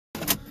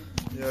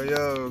Yo,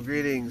 yo,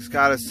 greetings,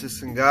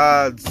 goddesses and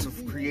gods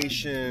of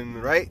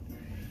creation, right?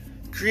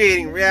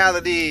 Creating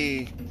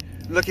reality,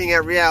 looking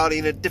at reality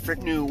in a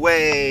different new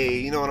way,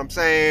 you know what I'm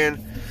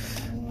saying?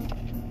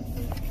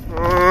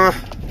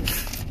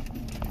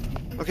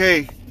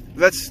 Okay,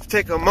 let's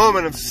take a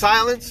moment of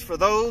silence for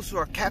those who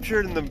are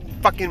captured in the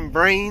fucking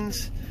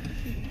brains,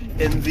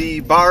 in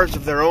the bars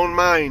of their own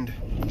mind.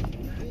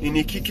 This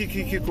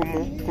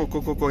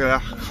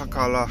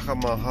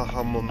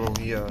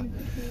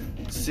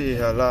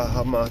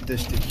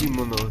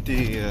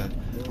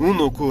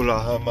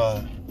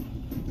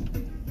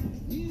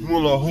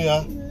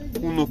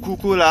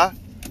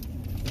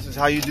is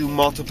how you do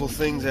multiple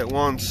things at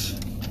once.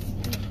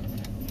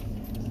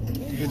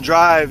 You can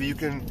drive, you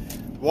can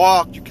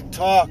walk, you can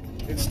talk,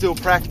 and still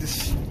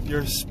practice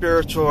your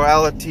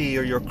spirituality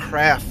or your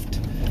craft.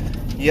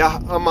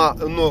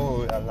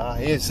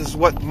 This is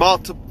what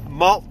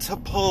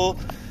multiple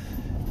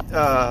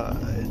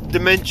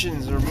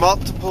dimensions or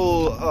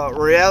multiple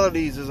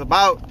realities is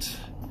about.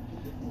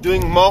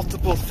 Doing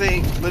multiple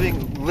things,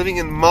 living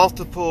in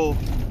multiple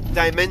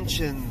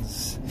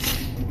dimensions.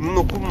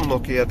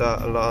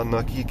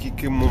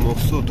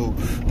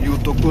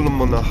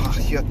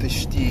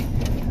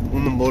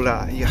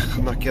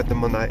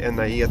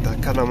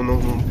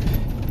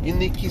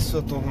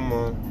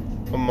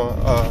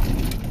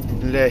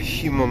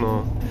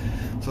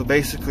 So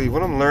basically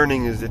what I'm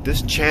learning is that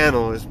this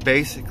channel is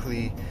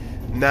basically,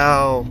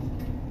 now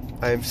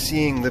I'm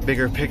seeing the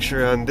bigger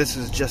picture, and this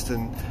is just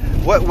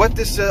what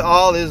this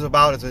all is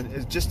about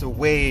is just a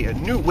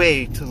new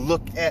way to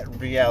look at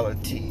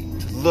reality,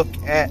 to look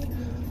at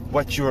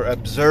what you're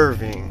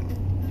observing,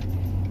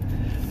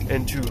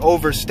 and to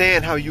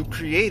understand how you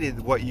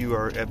created what you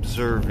are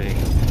observing.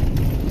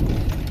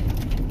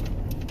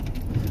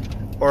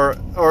 Or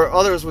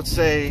others would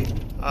say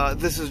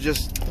this is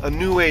just a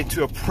new way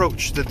to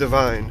approach the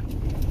divine.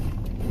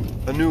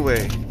 A new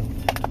way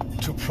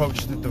to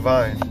approach the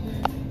divine.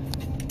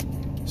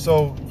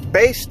 So,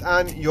 based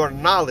on your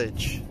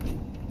knowledge,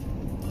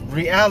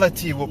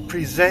 reality will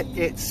present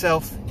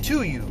itself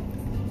to you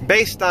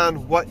based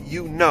on what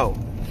you know.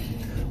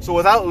 So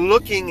without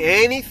looking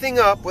anything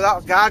up,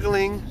 without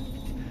goggling,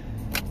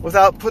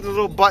 without putting a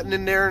little button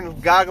in there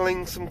and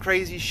goggling some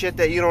crazy shit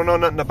that you don't know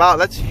nothing about,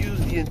 let's use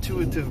the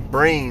intuitive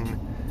brain,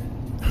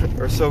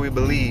 or so we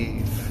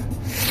believe.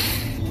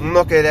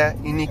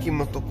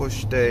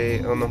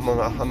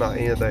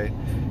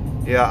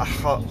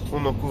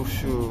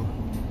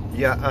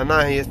 So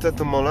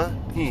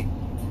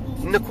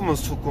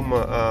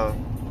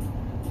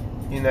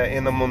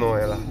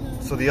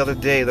the other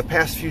day, the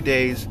past few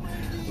days,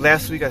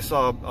 last week I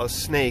saw a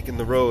snake in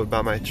the road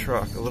by my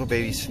truck, a little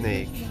baby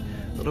snake.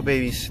 Little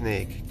baby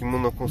snake. So I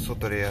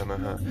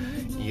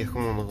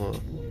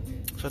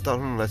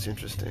thought, that's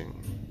interesting.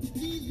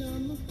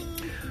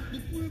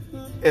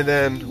 And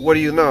then, what do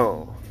you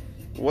know?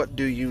 What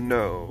do you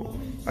know?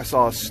 I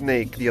saw a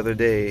snake the other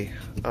day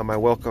on my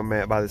welcome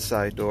mat by the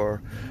side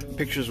door.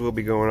 Pictures will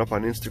be going up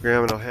on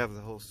Instagram, and I'll have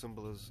the whole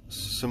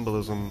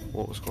symbolism,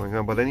 what was going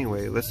on. But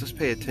anyway, let's just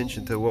pay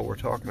attention to what we're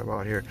talking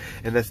about here,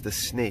 and that's the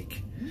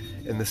snake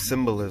and the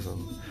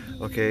symbolism.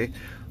 Okay,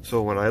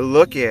 so when I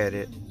look at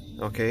it,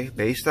 okay,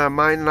 based on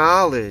my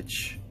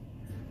knowledge,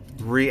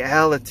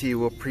 reality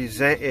will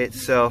present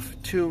itself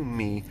to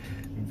me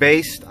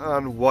based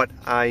on what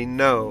I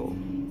know.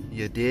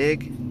 You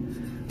dig?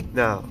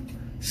 Now,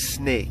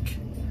 snake.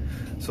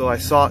 So I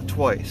saw it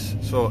twice.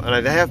 So, and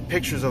I have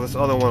pictures of this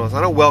other one. It was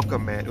on a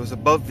welcome mat. It was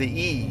above the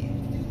E.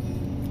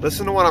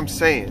 Listen to what I'm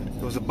saying.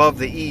 It was above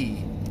the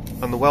E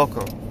on the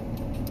welcome.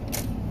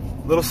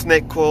 Little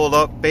snake coiled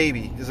up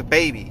baby. Is a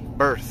baby.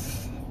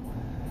 Birth.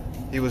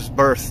 He was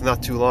birthed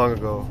not too long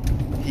ago.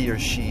 He or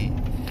she.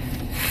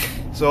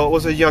 So it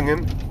was a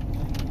youngin.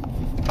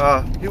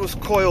 He was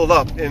coiled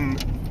up in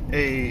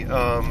a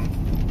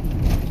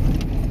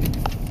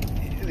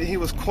he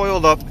was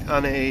coiled up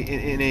on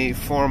in a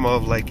form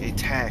of like a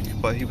tack,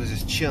 but he was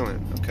just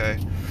chilling. Okay,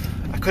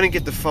 I couldn't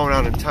get the phone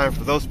out in time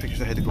for those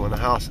pictures. I had to go in the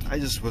house. I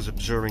just was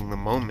observing the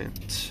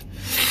moment.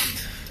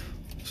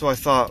 So I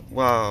thought,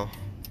 wow,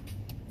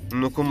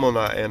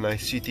 and I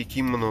see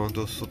kimono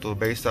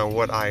based on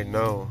what I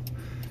know.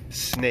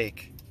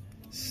 Snake,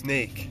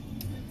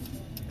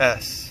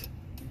 S.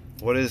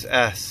 What is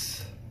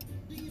S?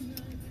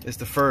 It's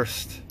the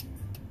first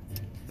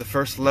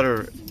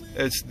letter.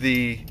 It's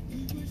the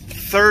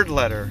third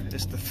letter.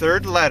 It's the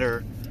third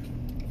letter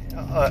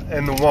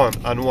and the one,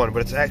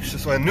 but it's actually,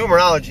 so in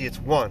numerology it's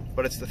 1,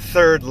 but it's the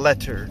third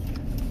letter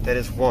that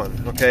is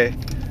 1. Okay,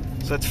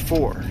 so that's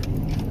 4.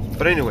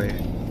 But anyway,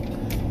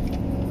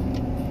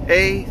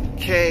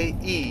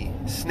 A-K-E,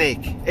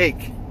 snake,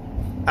 ake.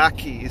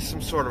 Aki is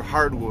some sort of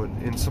hardwood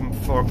in some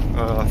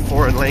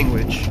foreign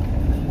language.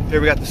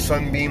 Here we got the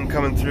sunbeam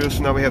coming through,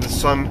 so now we have the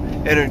sun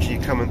energy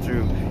coming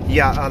through.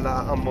 Ya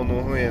ala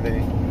amono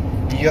huene.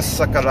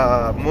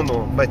 Yasakara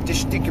mono,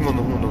 batistiki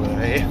mono mono,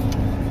 eh?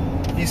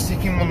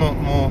 Istiki mono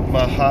mo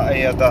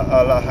mahayada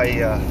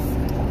alahaya.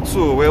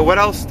 So, well, what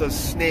else does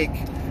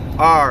snake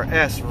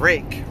R-S,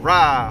 rake,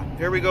 Ra.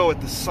 Here we go with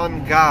the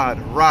sun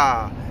god,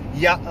 Ra.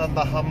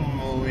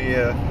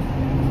 Ya'alahamuya.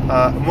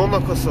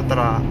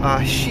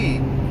 Momakosatra. She.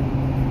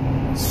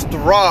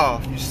 Straw.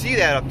 You see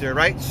that up there,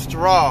 right?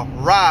 Straw.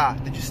 Ra.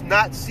 Did you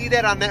not see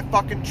that on that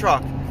fucking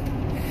truck?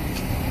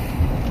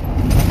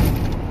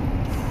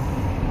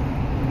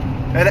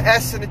 And an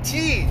S and a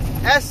T.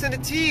 S and a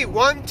T.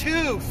 1,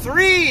 2,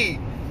 3.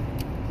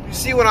 You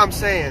see what I'm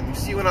saying? You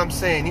see what I'm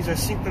saying? These are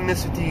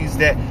synchronicities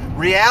that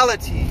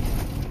reality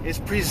is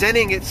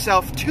presenting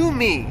itself to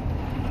me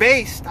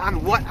based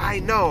on what I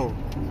know.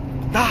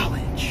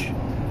 Knowledge.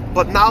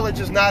 But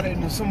knowledge is not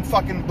in some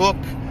fucking book.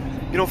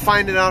 You don't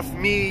find it off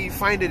me. You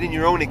find it in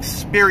your own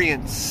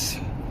experience.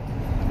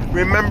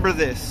 Remember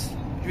this.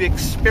 You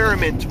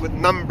experiment with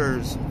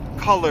numbers,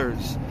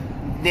 colors,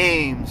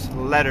 names,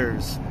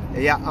 letters.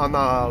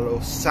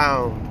 Ya'analo,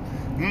 sound.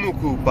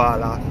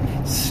 Nukubala,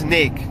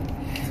 snake.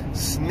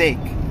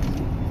 Snake.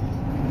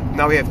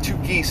 Now we have 2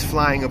 geese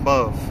flying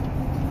above.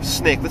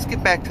 Snake. Let's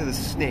get back to the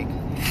snake.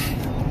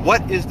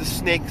 What is the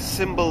snake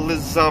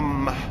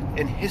symbolism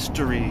in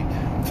history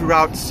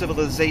throughout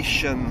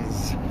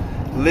civilizations?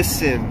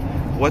 Listen.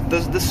 What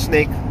does the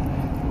snake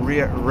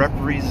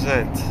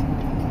represent?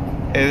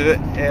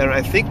 And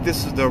I think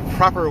this is the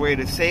proper way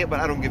to say it, but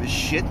I don't give a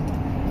shit.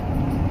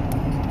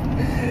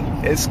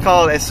 It's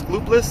called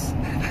Asclepius.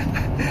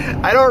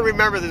 I don't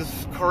remember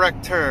this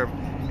correct term.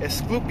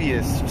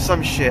 Asclepius,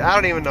 some shit. I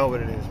don't even know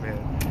what it is, man.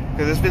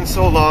 Because it's been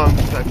so long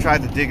since I've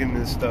tried to dig into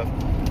this stuff.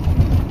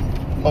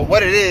 But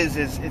what it is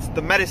it's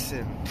the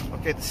medicine.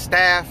 Okay, the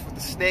staff with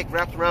the snake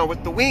wrapped around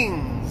with the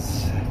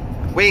wings.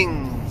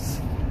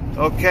 Wings.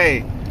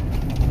 Okay.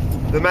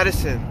 The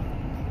medicine.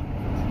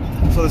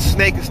 So the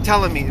snake is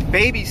telling me, the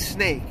baby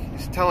snake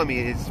is telling me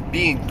it's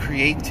being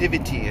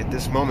creativity at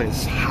this moment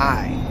is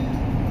high.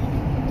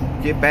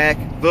 Get back,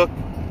 look,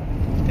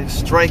 and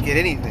strike at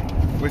anything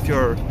with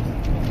your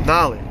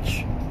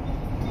knowledge,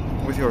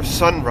 with your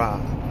sun ra.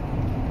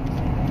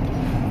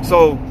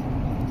 So,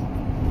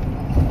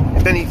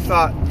 and then he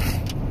thought,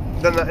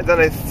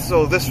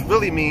 so this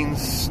really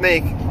means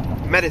snake,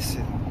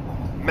 medicine,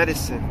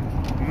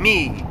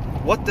 me.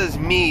 What does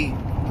me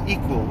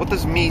equal? What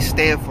does me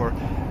stand for?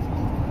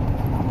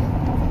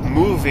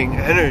 Moving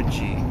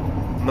energy,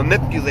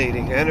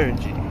 manipulating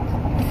energy.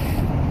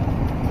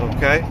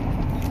 Okay?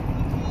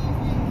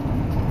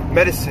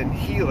 Medicine,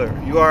 healer.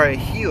 You are a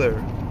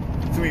healer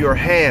through your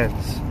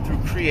hands, through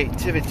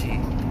creativity.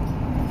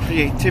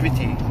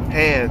 Creativity,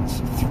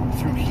 hands,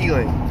 through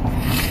healing.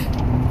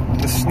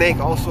 The snake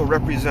also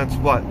represents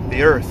what?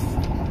 The earth.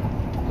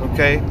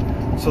 Okay?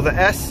 So the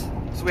S,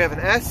 so we have an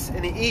S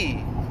and an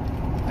E.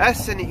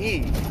 S and an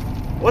E.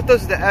 What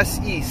does the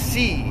S-E?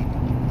 C.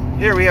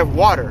 Here we have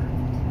water.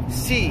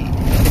 C.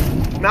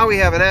 Now we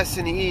have an S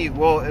and an E.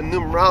 Well, in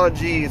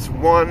numerology, it's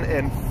 1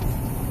 and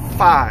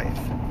 5.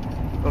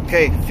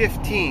 Okay,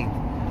 15.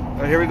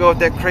 Right, here we go with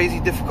that crazy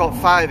difficult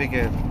 5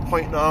 again.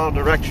 Pointing in all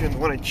directions,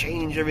 want to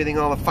change everything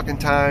all the fucking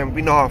time.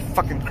 We know how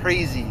fucking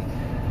crazy.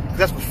 Because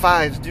that's what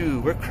 5s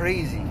do. We're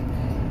crazy.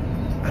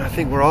 And I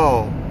think we're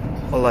all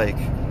alike.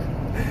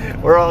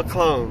 We're all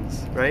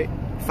clones, right?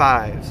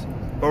 5s.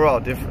 But we're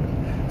all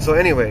different. So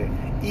anyway,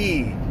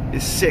 E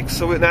is 6.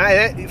 So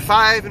now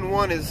 5 and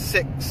 1 is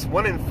 6.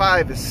 1 and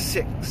 5 is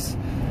 6.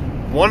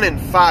 1 and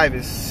 5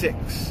 is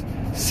 6.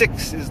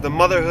 6 is the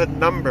motherhood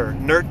number.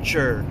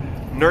 Nurture.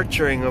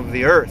 Nurturing of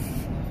the earth.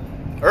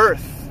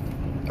 Earth.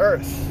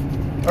 Earth.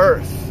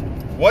 Earth.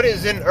 What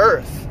is in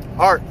earth?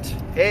 Art.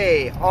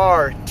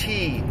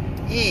 A-R-T.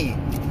 E.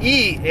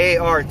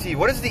 E-A-R-T.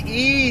 What does the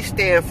E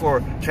stand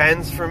for?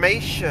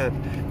 Transformation.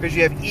 Because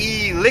you have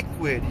E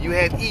liquid. You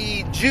have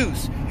E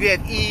juice. You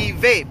have E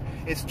vape.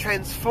 It's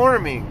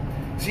transforming.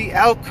 See,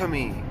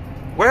 alchemy.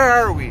 Where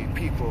are we,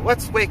 people?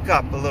 Let's wake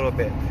up a little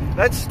bit.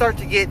 Let's start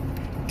to get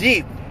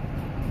deep.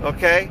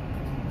 Okay?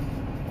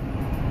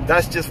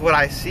 That's just what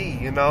I see,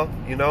 you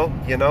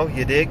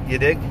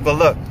dig? But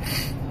look,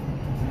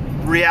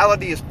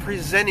 reality is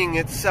presenting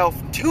itself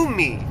to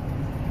me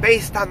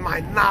based on my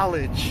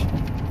knowledge.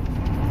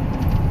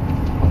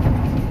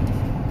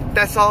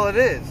 That's all it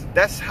is.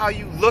 That's how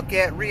you look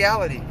at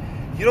reality.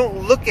 You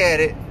don't look at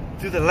it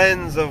through the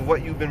lens of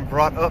what you've been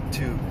brought up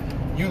to.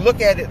 You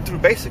look at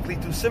it basically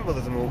through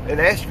symbolism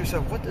and ask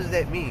yourself, what does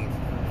that mean?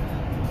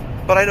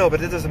 But I know,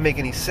 but it doesn't make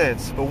any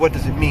sense. But what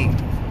does it mean?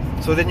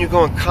 So then you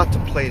go and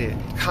contemplate it.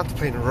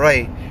 Contemplate and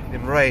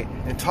write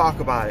and talk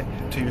about it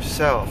to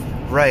yourself.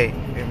 Write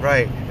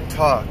and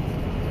talk.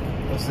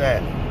 What's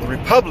that? The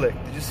Republic.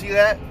 Did you see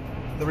that?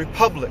 The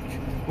Republic.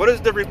 What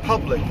is the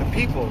Republic? The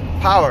people.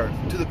 Power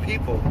to the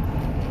people.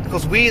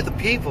 Because we, the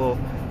people,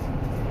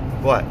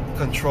 what?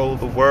 Control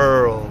the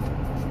world.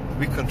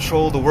 We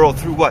control the world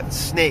through what?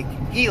 Snake.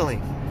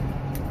 Healing.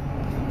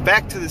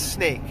 Back to the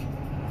snake.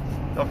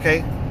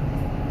 Okay?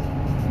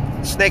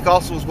 Snake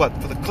also is what?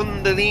 For the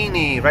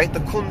Kundalini, right? The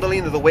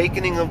Kundalini, the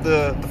awakening of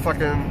the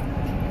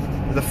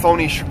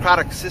phony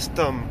Socratic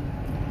system.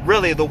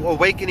 Really, the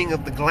awakening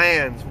of the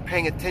glands. We're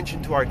paying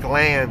attention to our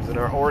glands and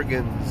our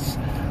organs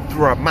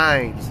through our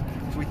minds.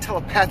 So we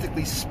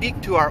telepathically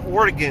speak to our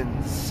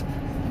organs.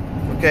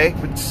 Okay?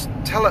 We're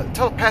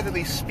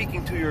telepathically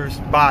speaking to your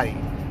body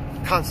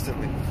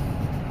constantly.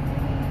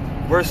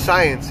 Where's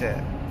science at?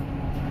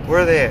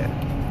 Where are they at?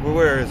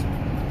 Where is it?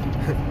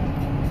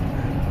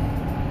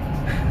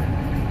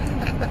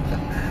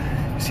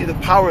 You see the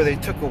power they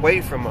took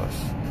away from us.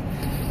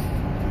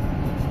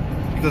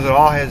 Because it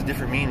all has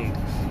different meanings.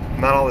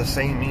 Not all the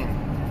same meaning.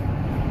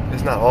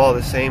 It's not all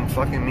the same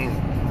fucking meaning.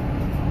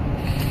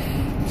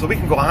 So we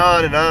can go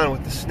on and on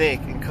with the snake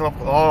and come up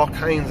with all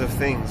kinds of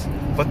things.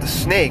 But the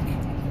snake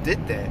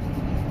did that.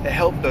 It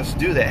helped us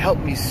do that. It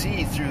helped me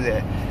see through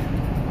that.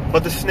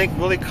 But the snake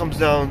really comes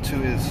down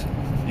to is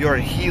you're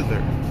a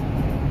healer.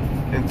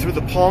 And through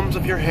the palms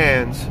of your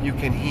hands, you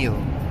can heal.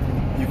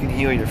 You can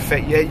heal your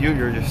fate. Yeah,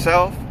 you're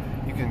yourself.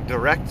 You can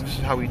direct. This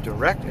is how we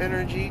direct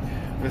energy.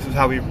 This is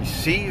how we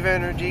receive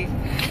energy.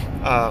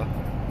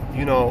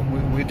 You know,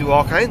 we do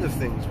all kinds of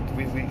things.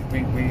 We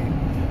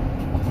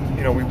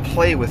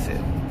play with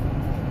it.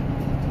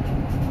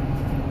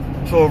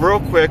 So real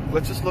quick,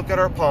 let's just look at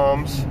our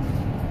palms.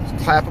 Just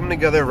clap them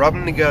together, rub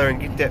them together, and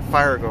get that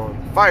fire going.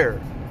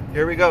 Fire.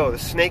 Here we go. The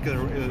snake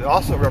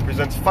also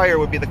represents fire.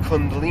 Would be the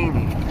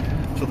kundalini.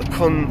 So the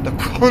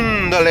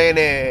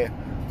kundalini.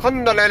 Kundalini.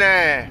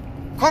 Kundalini.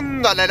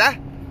 Kundalini.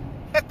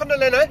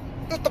 Kundalini.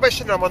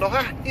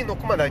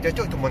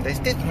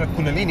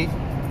 Kundalini.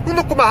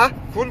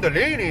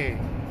 Kundalini.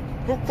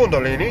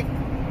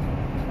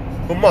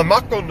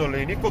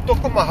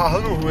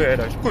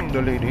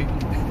 Kundalini.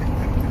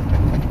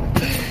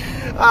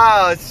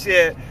 Oh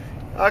shit.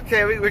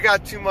 Okay, we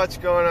got too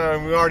much going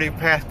on. We already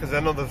passed, because I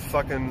know the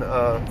fucking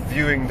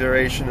viewing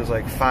duration is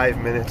like 5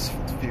 minutes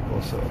to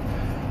people, so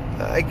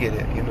I get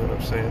it, you know what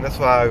I'm saying? That's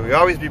why we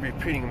always be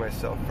repeating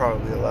myself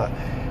probably a lot.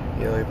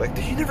 You know, you're like,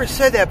 you never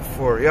said that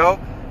before, yo.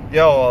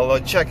 Well,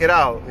 check it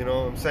out, you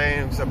know what I'm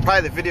saying? So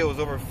probably the video was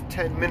over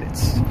 10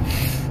 minutes.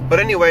 But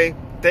anyway,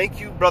 thank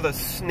you, brother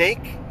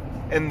Snake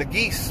and the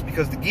geese,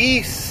 because the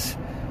geese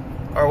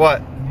are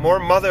what? More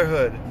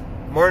motherhood,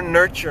 more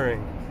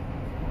nurturing,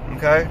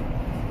 okay?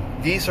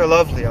 Geese are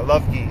lovely. I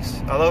love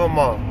geese. I love them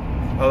all.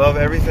 I love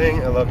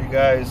everything. I love you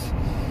guys.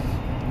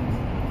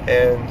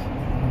 And,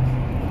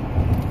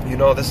 you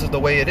know, this is the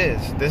way it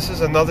is. This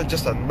is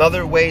just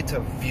another way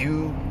to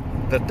view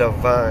the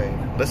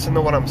divine. Listen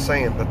to what I'm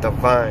saying, the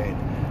divine.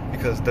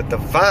 Because the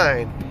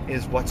divine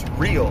is what's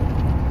real.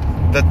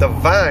 The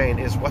divine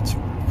is what's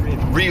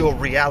real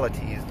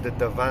reality, is the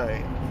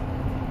divine.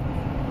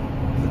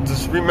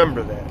 Just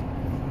remember that.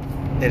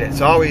 And it's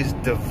always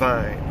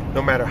divine.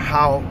 No matter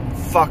how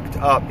fucked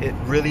up it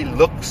really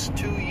looks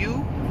to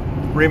you,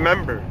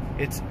 remember,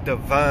 it's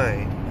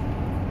divine.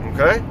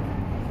 Okay?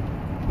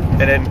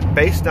 And then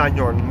based on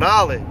your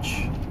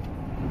knowledge,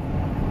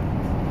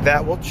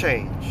 that will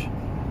change.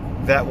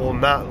 That will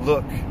not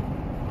look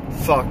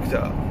fucked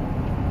up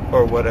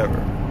or whatever.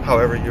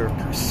 However you're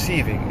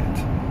perceiving it,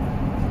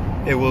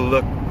 it will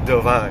look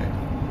divine.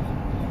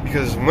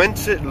 Because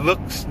once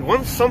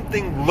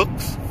something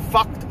looks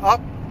fucked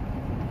up,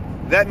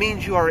 that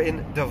means you are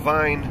in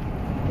divine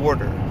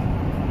order.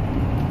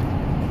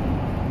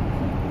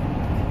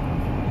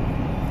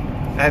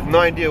 I have no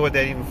idea what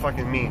that even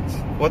fucking means.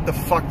 What the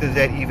fuck does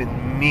that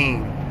even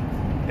mean?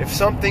 If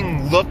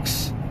something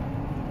looks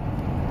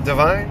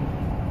divine,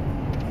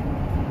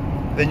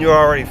 then you're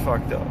already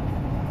fucked up.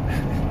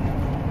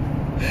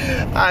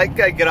 I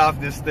gotta get off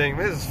this thing.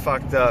 This is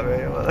fucked up,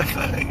 man.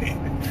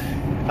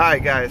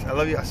 Alright guys, I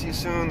love you. I'll see you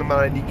soon.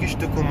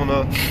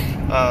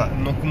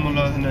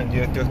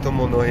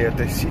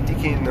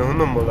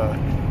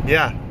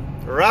 Yeah.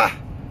 Rah!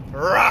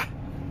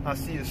 I'll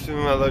see you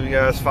soon. I love you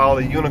guys. Follow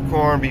the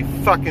unicorn. Be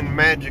fucking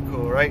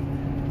magical, right?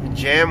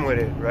 Jam with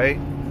it, right?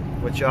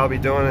 What y'all be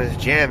doing is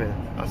jamming.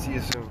 I'll see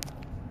you soon.